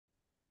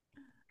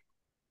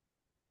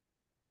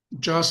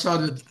just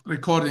started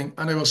recording,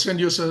 and I will send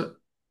you the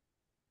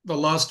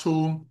last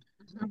two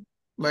Mhm.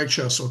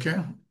 lectures,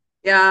 okay?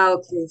 Yeah,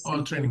 okay, All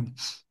thank you. training.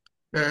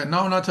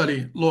 Now,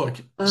 Natalie, look,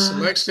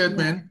 select Yeah.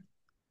 statement.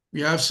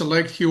 We have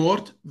select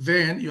keyword.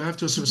 Then you have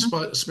to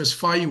Mm-hmm.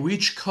 specify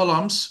which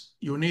columns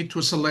you need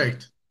to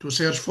select to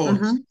search for.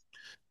 Mm-hmm.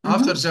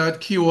 After Mm-hmm.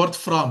 that, keyword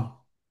from.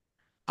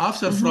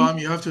 After Mm-hmm. from,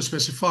 you have to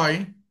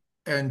specify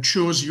and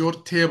choose your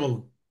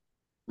table.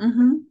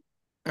 Mm-hmm.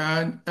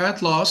 And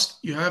at last,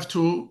 you have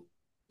to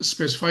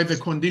specify the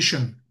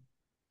condition.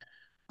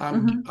 I'm,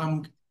 Mm-hmm.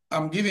 I'm,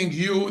 I'm giving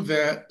you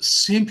the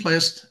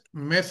simplest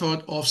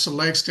method of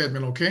select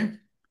statement, okay?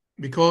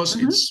 Because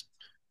Mm-hmm. it's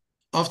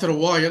after a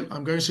while,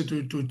 I'm going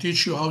to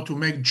teach you how to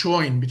make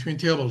join between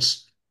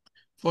tables.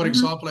 For Mm-hmm.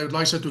 example, I would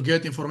like you to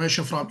get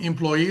information from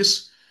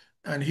employees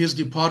and his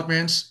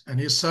departments and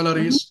his Mm-hmm.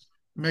 salaries.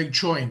 Make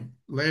join,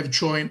 left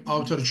join,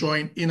 outer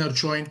join, inner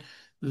join,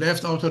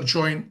 left outer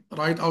join,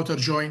 right outer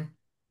join,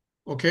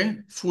 okay?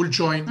 Full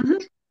join.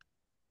 Mm-hmm.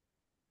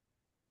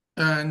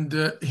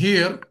 And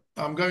here,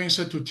 I'm going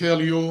to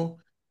tell you,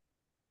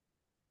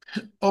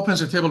 open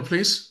the table,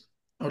 please.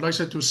 I would like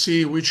to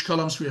see which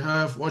columns we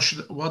have,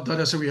 what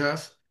data set we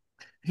have.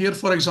 Here,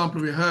 for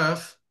example, we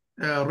have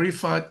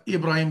Rifat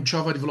Ibrahim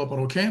Java developer,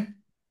 okay?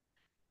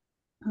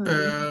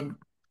 Mm-hmm. Um,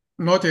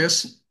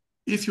 Notice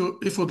if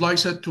you'd like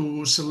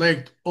to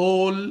select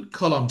all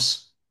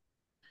columns,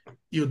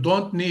 you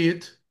don't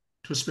need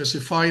to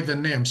specify the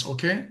names,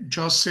 okay?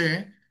 Just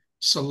say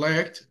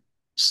select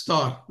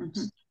star.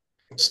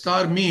 Mm-hmm.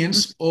 Star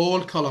means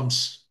all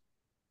columns,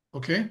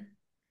 okay?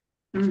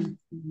 Mm-hmm.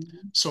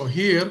 So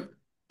here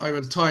I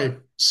will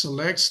type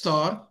select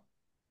star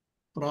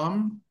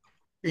from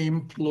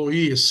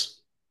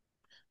employees.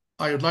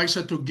 I would like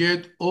to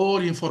get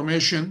all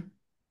information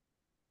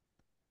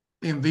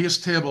in this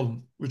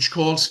table, which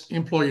calls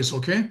employees,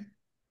 okay?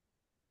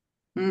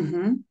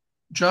 Mm-hmm.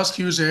 Just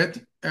use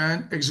it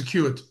and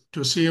execute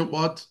to see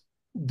what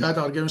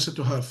data are going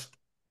to have.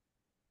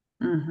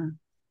 Mm-hmm.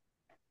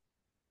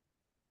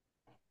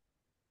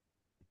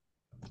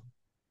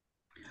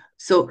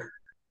 So,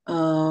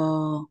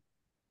 uh,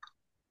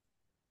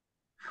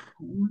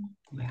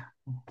 yeah,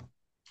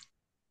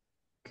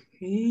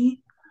 okay.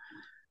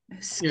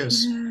 Yes,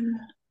 SQL,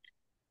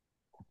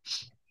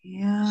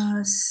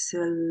 yeah,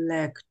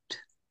 select.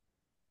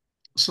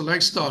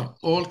 select star,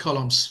 all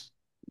columns.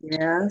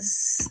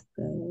 Yes,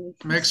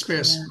 SQL.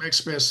 Make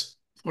space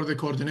for the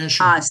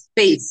coordination Ah,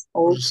 space.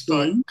 or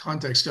style Okay.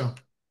 context. Yeah.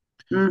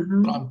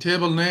 Mm-hmm. From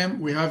table name,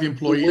 we have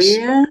employees.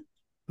 Where?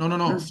 No, no,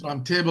 no. Mm.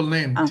 From table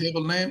name. Oh,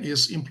 Table name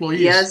is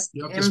employees. yes,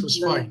 You have to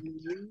specify.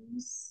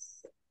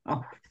 employees.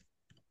 Oh,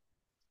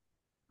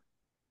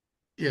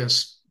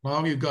 Yes.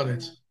 Now you got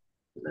it.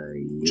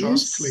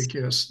 Just employees. click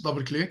yes.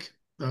 Double click.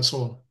 That's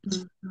all.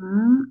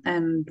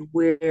 And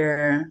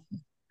where?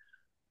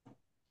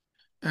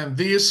 And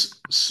this,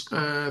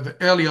 the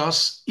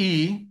alias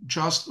E,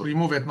 just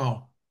remove it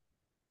now.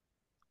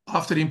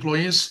 After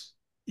employees,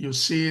 you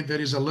see there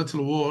is a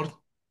little word,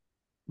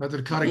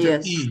 little character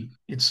Yes. E.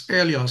 It's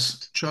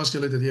alias. Just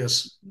delete it.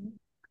 Yes.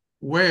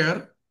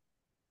 Where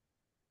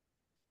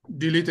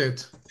delete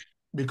it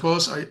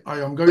because I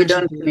am We going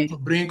don't to need.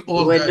 bring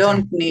all We data.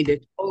 don't need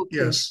it. Okay.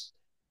 Yes.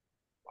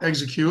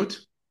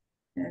 Execute.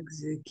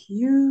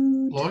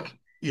 Execute. Look,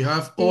 you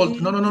have all. No, Okay.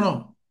 no, no,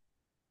 no.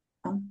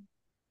 Oh,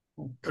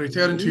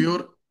 Return okay.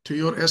 to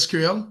your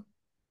SQL.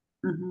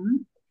 Mm-hmm.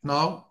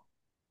 Now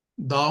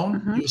down,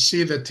 Mm-hmm. you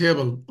see the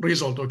table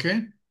result.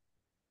 Okay.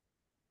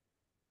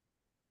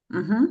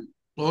 Mm-hmm.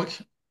 Look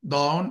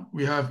down.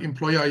 We have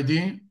employee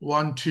ID,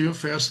 one, two,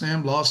 first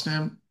name, last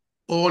name,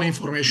 all Mm-hmm.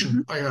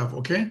 information I have.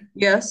 Okay.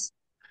 Yes.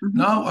 Mm-hmm.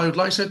 Now I would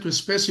like to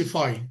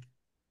specify.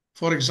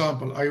 For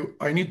example,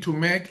 I need to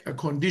make a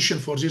condition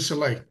for this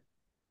select.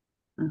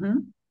 Mm-hmm.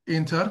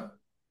 Enter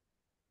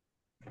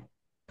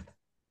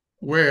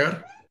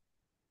where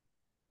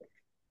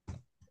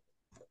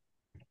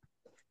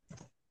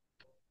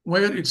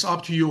it's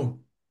up to you.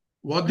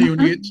 What do you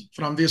need Mm-hmm.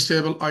 from this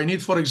table? I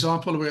need, for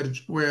example,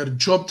 where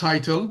job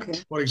title, Okay.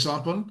 for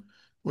example,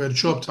 where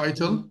job Mm.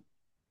 title,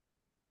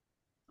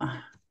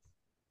 Ah,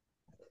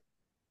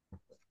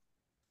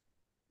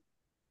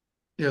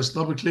 yes,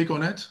 double click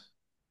on it.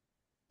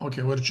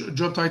 Okay, where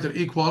job title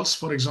equals,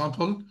 for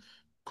example,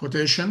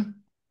 quotation,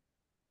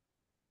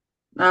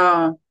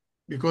 uh,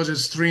 because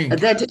it's string,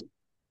 that.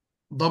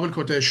 double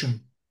quotation.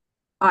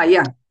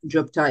 Yeah.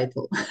 Job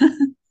title.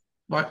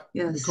 But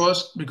Yes.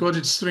 because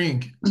it's string,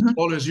 Mm-hmm.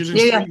 always using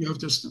Yeah. Yeah. string, you have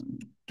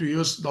to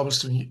use double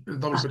string,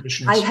 double Ah,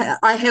 quotation, yes.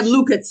 I have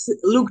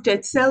looked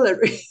at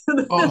salary.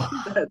 Oh,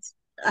 That's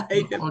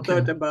I have okay.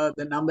 thought about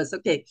the numbers.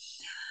 Okay.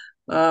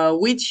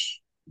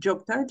 Which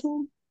job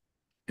title?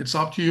 It's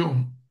up to you.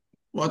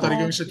 What are you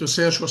going Okay. to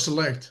search or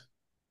select?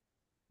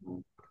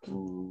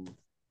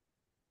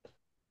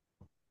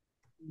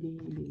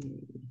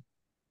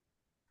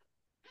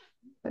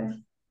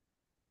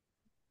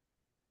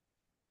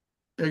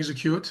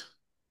 Execute.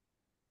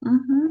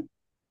 Mm-hmm.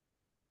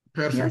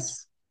 Perfect.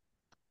 Yes.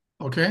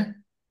 Okay,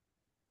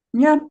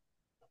 Yeah.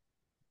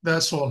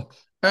 that's all.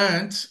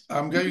 And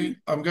Mhm,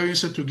 I'm going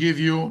to give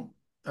you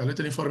a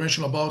little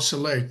information about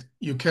select.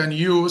 You can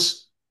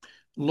use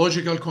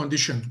logical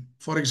condition.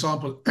 For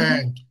example,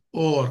 mhm, and,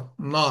 or,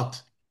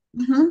 not.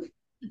 mhm,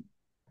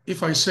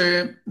 If I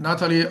say,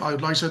 Natalie, I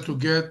would like her to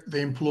get the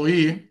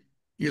employee,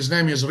 his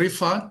name is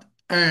Rifat,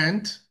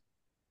 and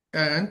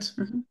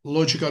mhm,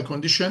 logical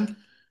condition,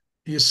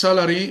 his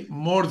salary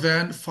more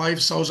than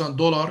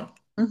 $5,000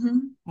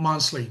 mhm,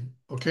 monthly.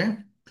 Okay.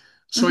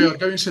 So you mhm, are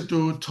going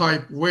to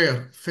type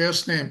where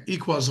first name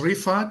equals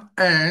Rifat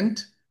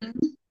and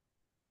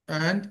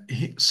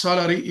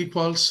salary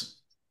equals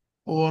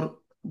or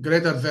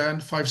greater than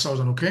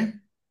 5,000. Okay.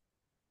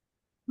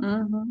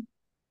 mhm,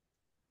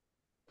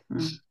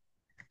 mhm.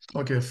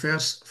 Okay.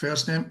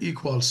 First name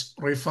equals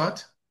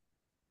Rifat.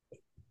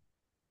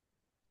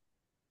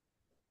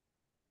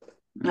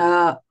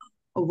 Uh,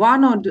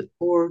 One or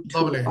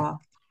Double two A. are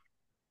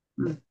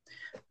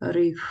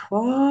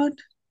Rifat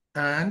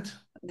And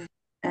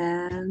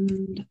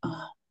and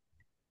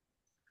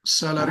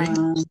salary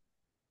uh,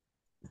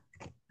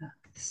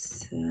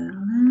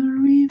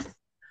 salary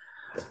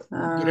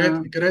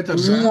greater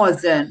than, more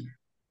than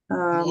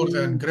more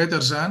than, um, greater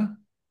than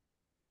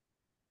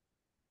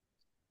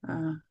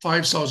uh,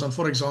 5,000,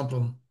 for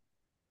example.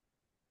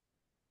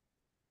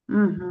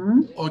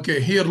 mhm, Okay,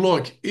 here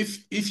look,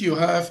 if you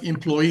have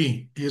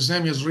employee, his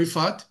name is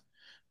Rifat,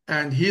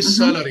 and his mhm,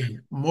 salary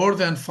more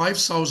than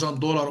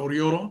 $5,000 or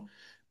euro,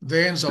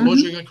 then the mhm,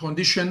 logical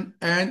condition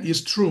and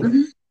is true,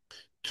 mhm.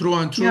 true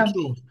and true, Yeah,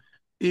 true.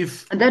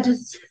 If that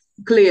is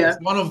if clear.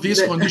 one of these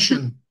The,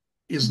 condition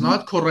is mhm,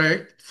 not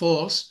correct,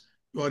 false,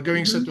 you are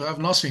going mhm, to have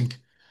nothing.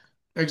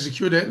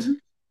 Execute it.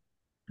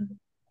 mhm.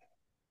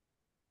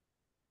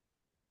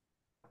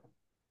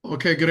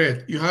 Okay,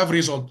 great. You have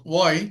result.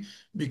 Why?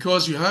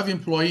 Because you have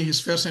employee, his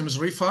first name is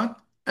Rifat,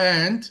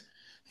 and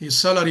his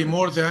salary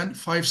more than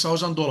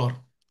 $5,000.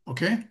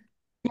 Okay?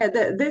 Yeah,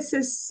 this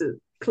is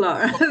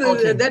clear.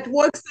 Okay. That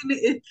works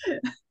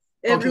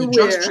Okay,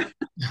 just everywhere.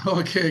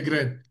 okay,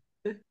 great.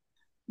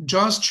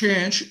 Just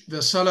change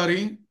the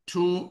salary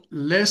to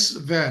less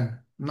than,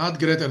 not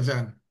greater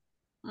than.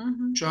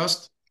 Mhm.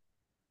 Just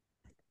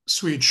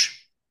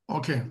switch.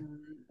 Okay,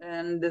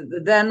 And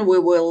then we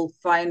will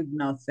find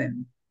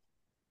nothing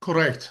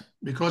correct,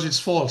 because it's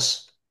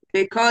false.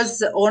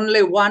 because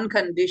only one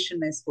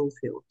condition is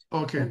fulfilled.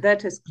 Okay,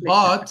 That is clear.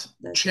 but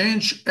That is,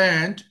 change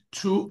and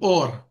to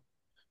or.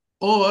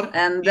 Or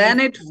and if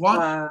then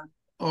one,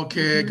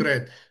 okay, mhm,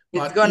 great.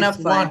 it's But gonna if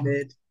find one,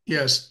 it.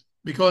 yes,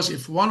 because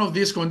if one of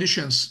these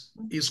conditions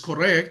is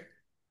correct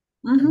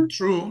and Hmm.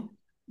 true,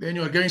 then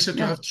you are going to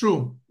Yeah. have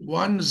true.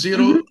 One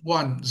Hmm. zero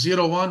one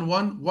zero one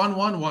one one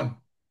one one.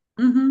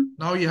 Hmm.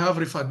 Now you have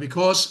Rifat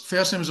because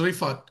first name is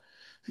Rifat.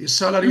 His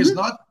salary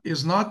Hmm.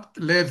 is not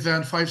less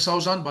than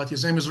 5,000, but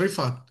his name is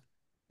Rifat.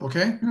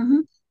 Okay,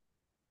 Hmm.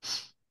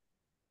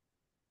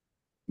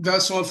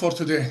 that's all for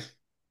today.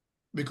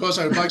 Because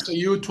I would like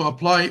you to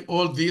apply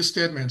all these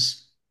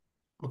statements.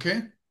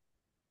 Okay,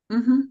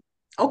 Hmm.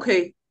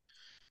 Okay.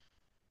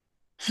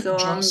 So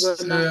I'm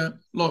just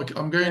look.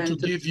 I'm going to going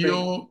to give train.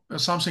 you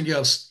something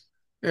else.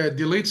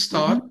 Delete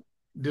star, Hmm.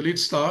 delete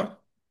star,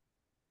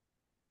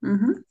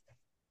 Hmm.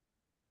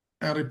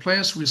 and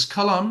replace with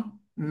column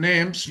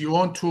names you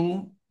want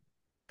to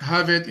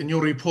have it in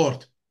your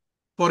report.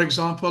 For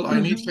example, I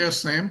need Hmm.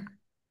 first name.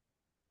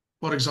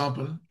 For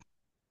example,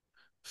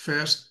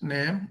 first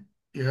name,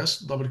 yes,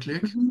 double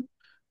click, Hmm.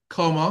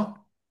 comma,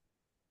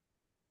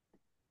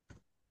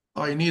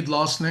 I need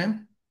last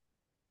name,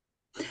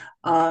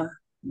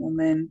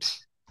 Moment.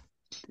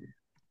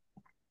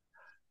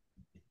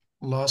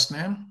 last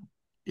name,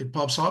 it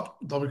pops up,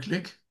 double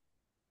click,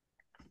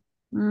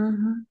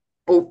 Hmm.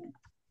 Oh,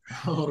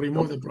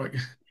 remove stop. the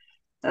bracket,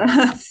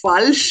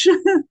 Falsch.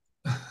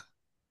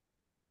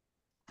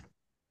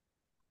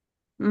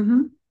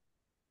 Hmm.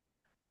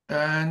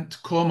 and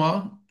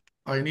comma,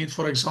 I need,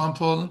 for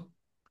example,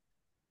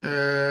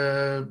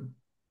 uh,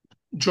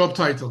 job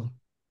title.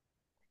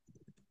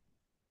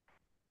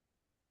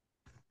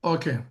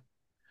 Okay,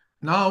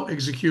 now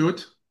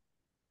execute.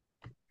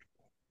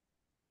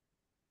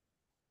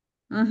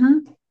 Hmm.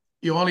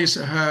 You only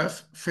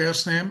have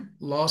first name,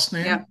 last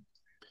Yeah. name,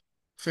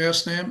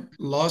 first name,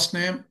 last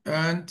name,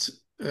 and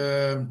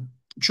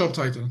job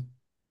title.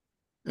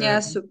 Yeah,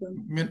 super.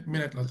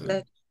 Minute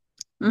later.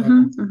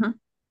 Hmm. Hmm.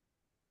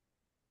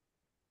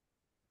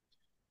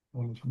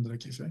 والله الحمد لله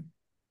كيفك.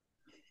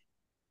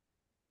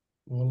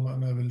 والله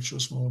أنا شو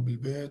اسمه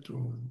بالبيت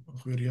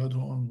وأخوي رياض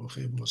هون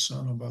وأخي أبو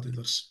غسان وبعد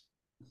درس.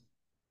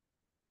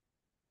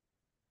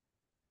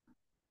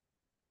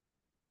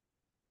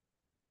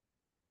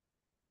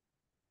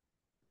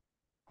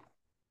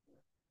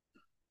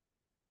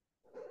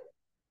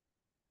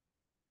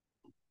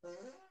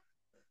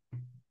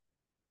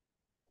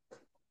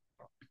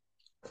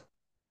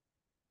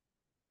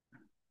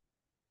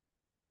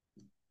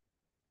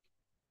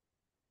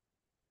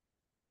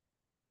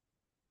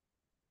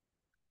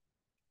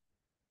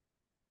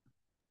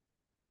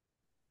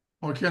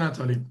 Okay,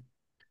 Natalie.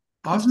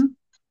 After, Hmm.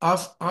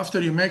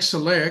 after you make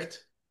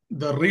select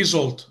the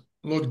result,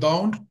 look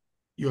down,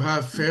 you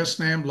have first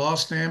name,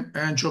 last name,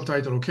 and job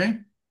title, okay?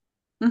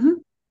 Mm-hmm.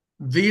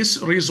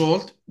 This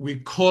result, we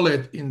call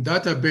it in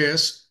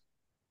database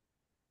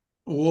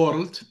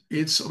world,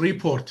 it's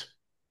report.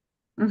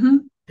 Mm-hmm.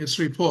 It's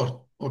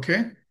report,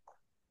 okay?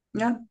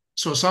 Yeah.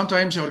 So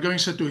sometimes you're going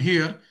to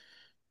here,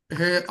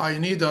 hey, I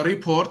need a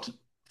report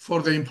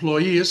for the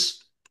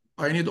employees.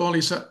 I need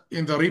only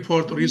in the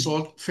report Mm-hmm.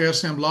 result,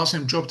 first name, last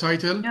name, job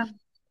title, Yeah.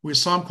 with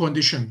some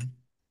condition.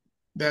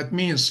 That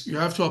means you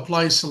have to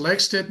apply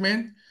select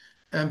statement,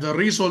 and the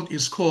result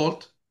is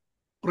called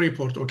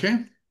report,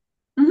 okay?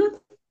 Mm-hmm.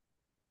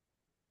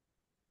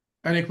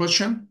 Any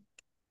question?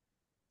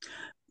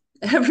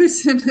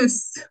 Everything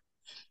is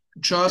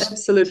Just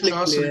absolutely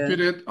just clear. repeat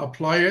it,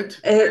 apply it.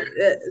 Here,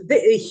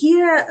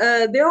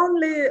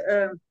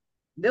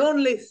 the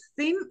only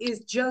thing is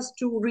just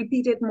to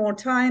repeat it more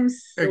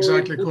times, so it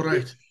Exactly would be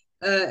correct.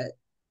 uh,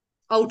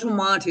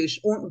 automatisch,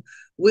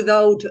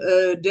 without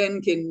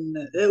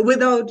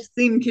without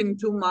thinking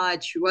too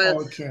much. Well,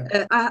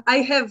 Okay, I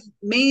have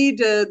made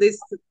this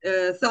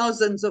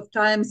thousands of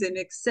times in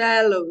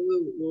Excel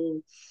or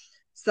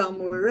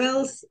somewhere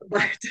else,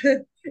 but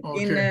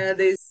in okay.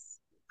 these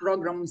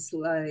programs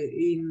like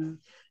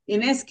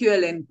in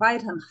SQL and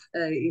Python,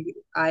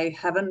 I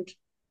haven't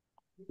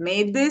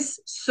made this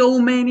so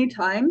many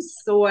times,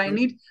 so I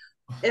need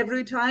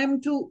every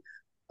time to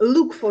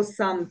look for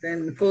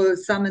something, for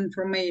some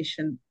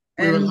information,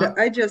 We will and have,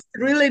 I just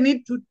really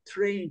need to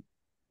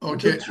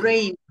okay.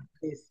 train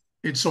this.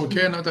 It's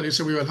okay, Mhm. Natalie.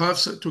 So we will have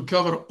to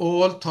cover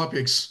all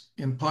topics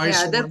in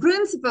Yeah, the Python.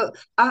 principle,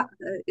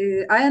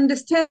 I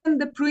understand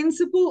the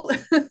principle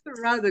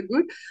rather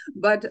good,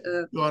 but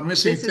You are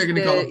missing this is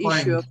technical the issue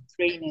applying. of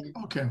training.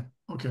 Okay,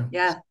 okay.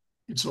 Yeah,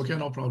 It's okay,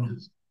 no problem.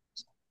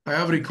 I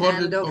have and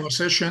recorded of our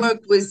session.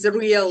 work with the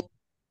real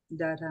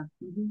data.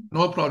 Mhm.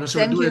 No problem. So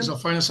we'll Thank do it as you. a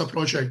finance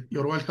project.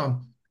 You're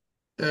welcome.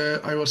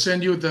 I will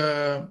send you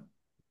the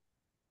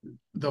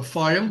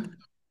file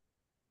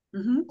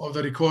Mhm. of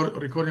the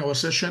recording our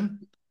session.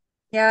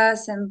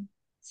 Yes, and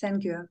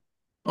thank you.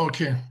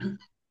 Okay.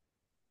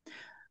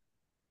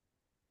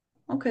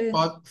 Okay.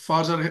 But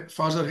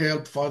further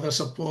help, further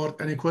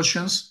support. Any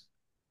questions?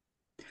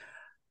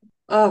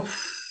 Uh,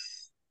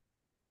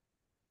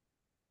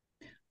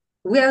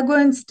 we are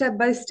going step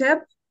by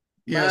step.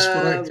 Yes, Uh,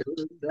 correct.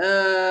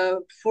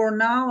 for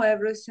now,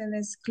 everything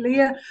is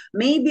clear.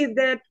 Maybe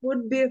that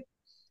would be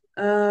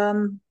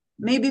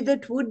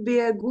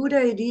a good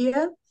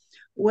idea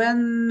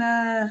when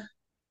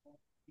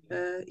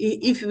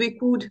if we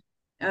could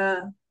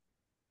uh,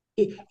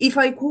 if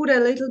I could a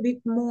little bit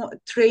more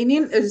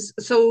training is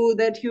so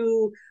that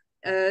you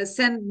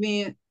send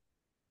me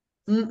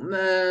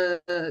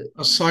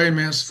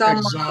Assignments,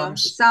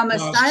 exams, some tasks.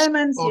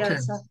 assignments, Okay.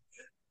 yes,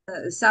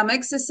 some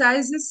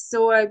exercises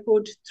so I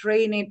could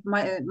train it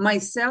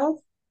myself.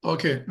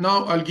 Okay.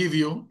 Now I'll give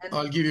you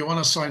one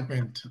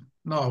assignment.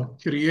 Now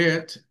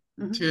create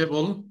Mhm,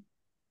 table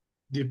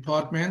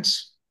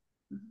departments,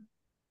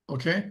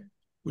 okay,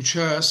 which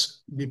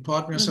has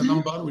departments and mhm,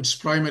 number, which is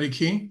primary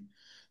key,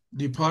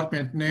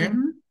 department name,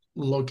 mhm.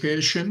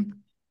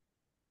 location,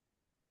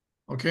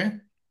 okay.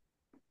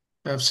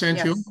 I've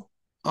sent you. Yes.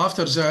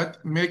 After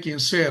that, make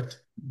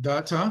insert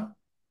data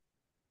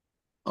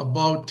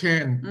about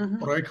 10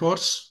 Mhm,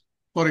 records.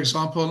 For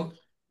example,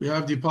 we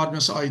have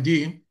department's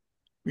ID,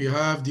 we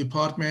have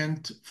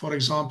department, for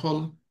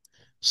example,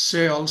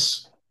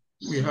 sales,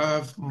 we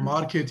have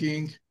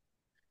marketing,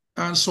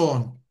 and so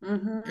on,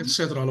 mhm,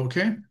 etc.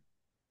 Okay.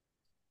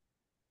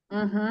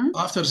 mhm,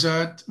 After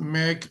that,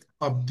 make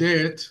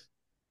update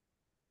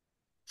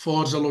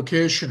for the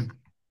location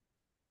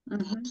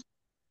mhm,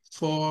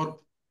 for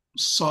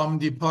some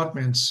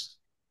departments.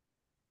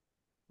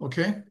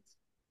 Okay.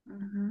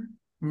 mhm,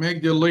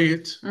 Make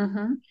delete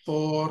mhm,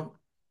 for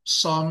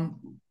some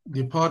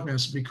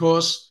departments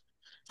because,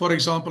 for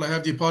example, I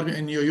have department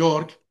in New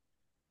York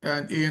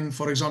and in,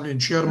 for example, in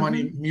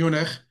Germany, mhm,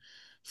 Munich.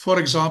 For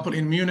example,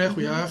 in Munich,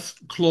 we mhm, have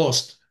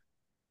closed.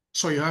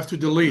 So you have to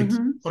delete.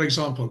 mhm. For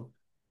example,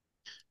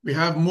 we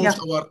have moved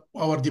Yeah.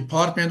 our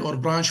department or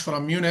branch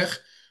from Munich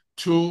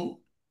to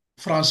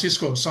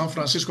San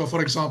Francisco,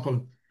 for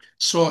example.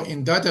 So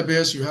in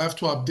database, you have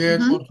to update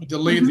Mhm, or to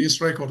delete mhm,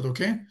 this record,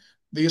 okay?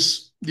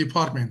 This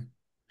department.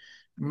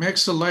 Make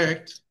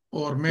select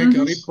or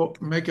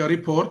mhm, make a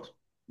report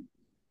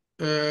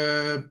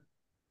uh,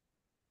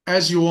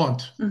 as you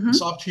want.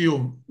 It's mhm. up to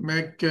you.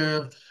 Make,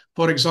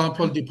 for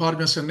example,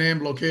 department's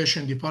name,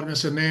 location,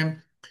 department's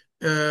name.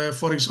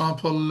 For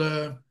example,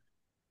 uh,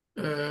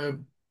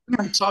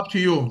 Yeah. it's up to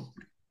you.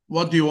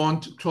 What do you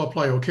want to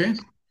apply? Okay,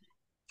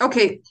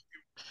 Okay.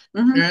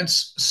 Mhm. and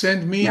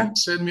Yeah.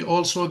 send me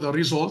also the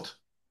result.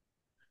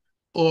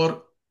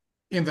 Or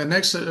in the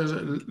next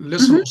lesson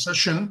Mhm, or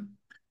session,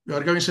 we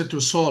are going to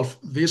solve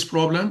this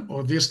problem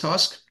or this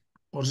task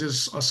or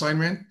this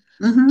assignment,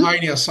 mhm,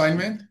 tiny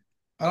assignment.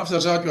 And after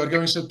that, we are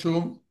going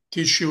to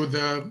teach you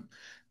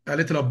a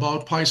little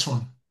about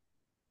Python.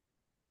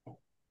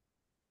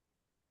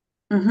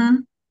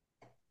 mhm.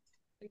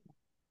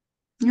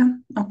 Yeah.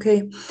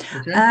 Okay.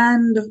 Okay.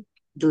 And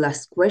the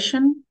last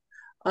question.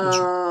 That's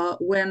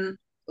When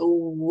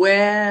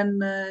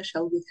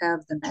shall we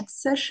have the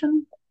next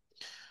session?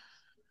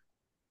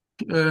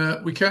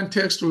 we can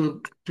text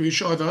to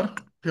each other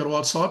per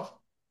WhatsApp,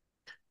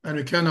 and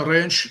we can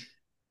arrange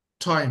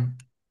time,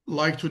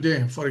 like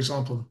today, for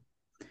example.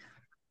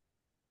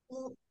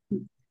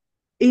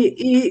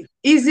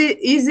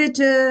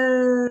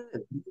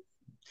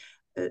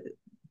 Uh,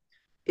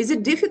 is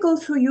it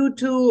difficult for you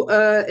to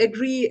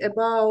agree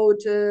about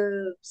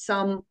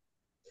some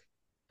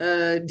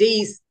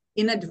days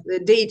in a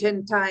date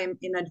and time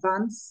in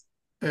advance?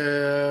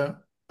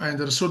 I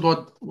understood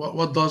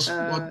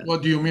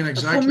what do you mean For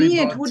exactly, me,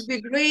 it but would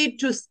be great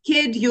to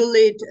schedule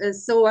it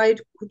so I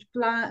could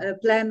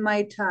plan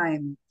my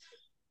time.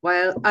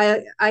 While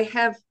I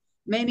have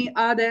many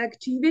other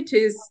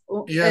activities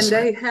yes, and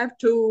I have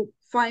to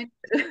find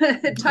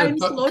a time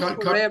slot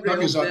for every of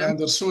Kamizan, I them.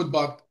 understood,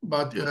 but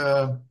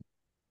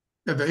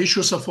the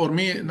issue so for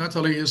me,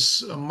 Natalie,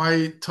 is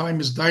my time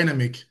is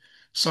dynamic.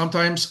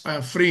 Sometimes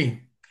I'm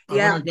free. When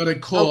Yeah. I get a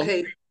call,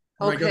 Okay.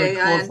 when I get a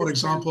I call, for understand.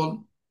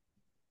 example,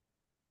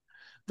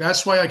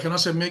 that's why I cannot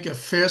say make a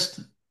fixed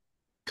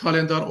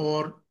calendar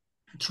or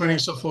training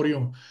Yeah. stuff for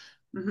you.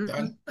 Hmm.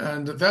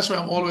 And that's why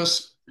I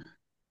always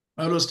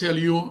tell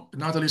you,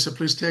 Natalie, so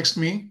please text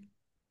me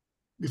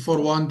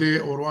before one day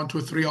or 1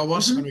 to 3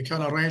 hours, and Hmm. we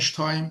can arrange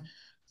time,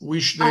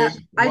 which day,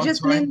 I what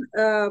just mean,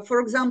 time. for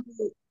example,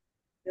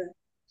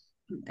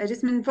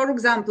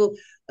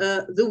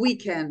 the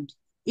weekend.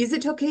 Is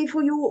it okay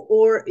for you,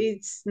 or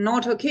it's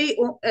not okay?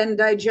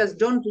 And I just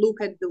don't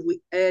look at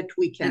at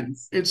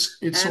weekends. It's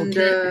And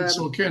okay. It's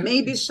okay.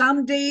 maybe It's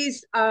some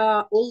days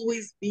are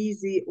always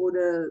busy,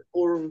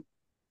 or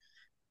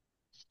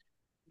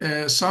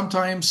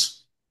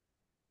sometimes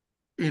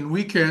in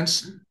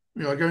weekends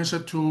we are going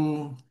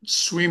to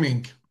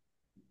swimming,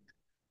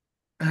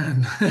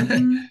 and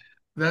Mhm.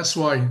 that's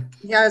why.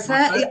 Yes,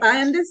 But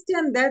I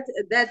understand that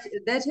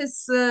that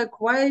is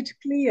quite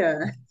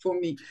clear for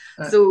me.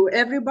 uh, So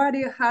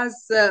everybody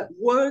has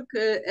work,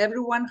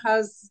 everyone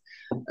has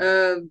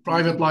uh,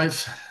 private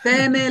life,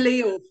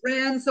 family or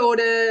friends, or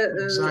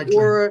exactly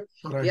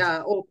correct.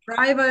 yeah, or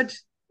private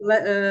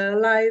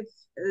life.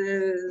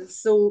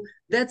 So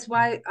that's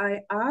why I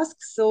ask.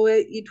 So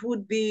it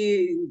would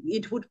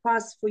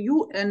pass for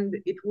you, and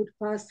it would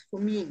pass for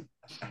me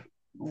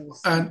also.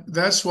 And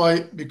that's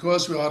why,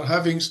 because we are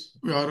having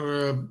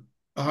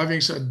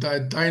a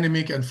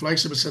dynamic and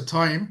flexible set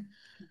time,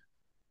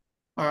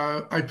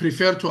 I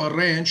prefer to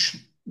arrange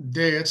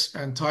dates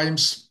and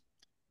times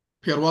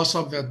per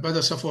WhatsApp that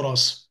better set for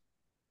us.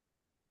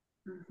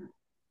 Mhm.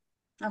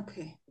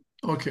 Okay.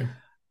 Okay,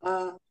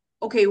 Uh,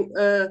 okay.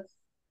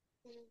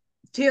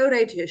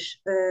 Theoretisch,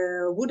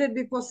 would it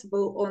be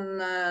possible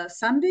on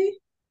Sunday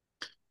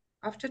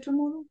after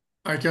tomorrow?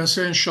 I can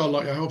say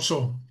inshallah. I hope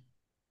so.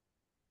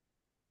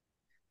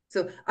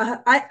 So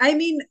I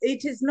mean,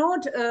 it is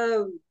not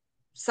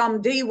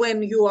some day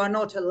when you are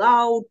not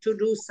allowed to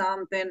do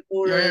something,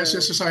 or Yeah, yes,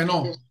 yes, yes, I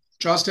know.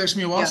 Just text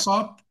me yeah.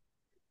 WhatsApp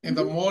in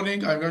the Mhm.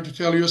 morning. I'm going to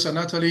tell you, so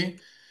Natalie,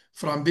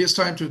 from this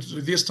time to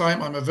this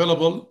time, I'm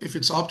available. If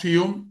it's up to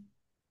you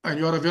and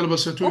you are available,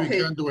 so too, we Okay,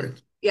 can do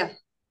it. yeah,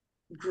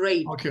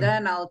 great. Okay,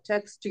 Then I'll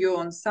text you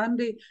on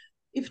Sunday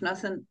if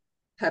nothing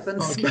happens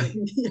by okay.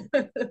 me.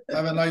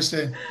 Have a nice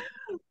day.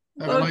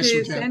 Have a nice Okay,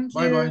 weekend. thank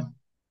Bye bye. you.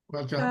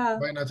 Welcome. Ciao.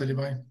 Bye, Natalie.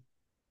 Bye.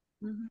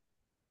 Mhm.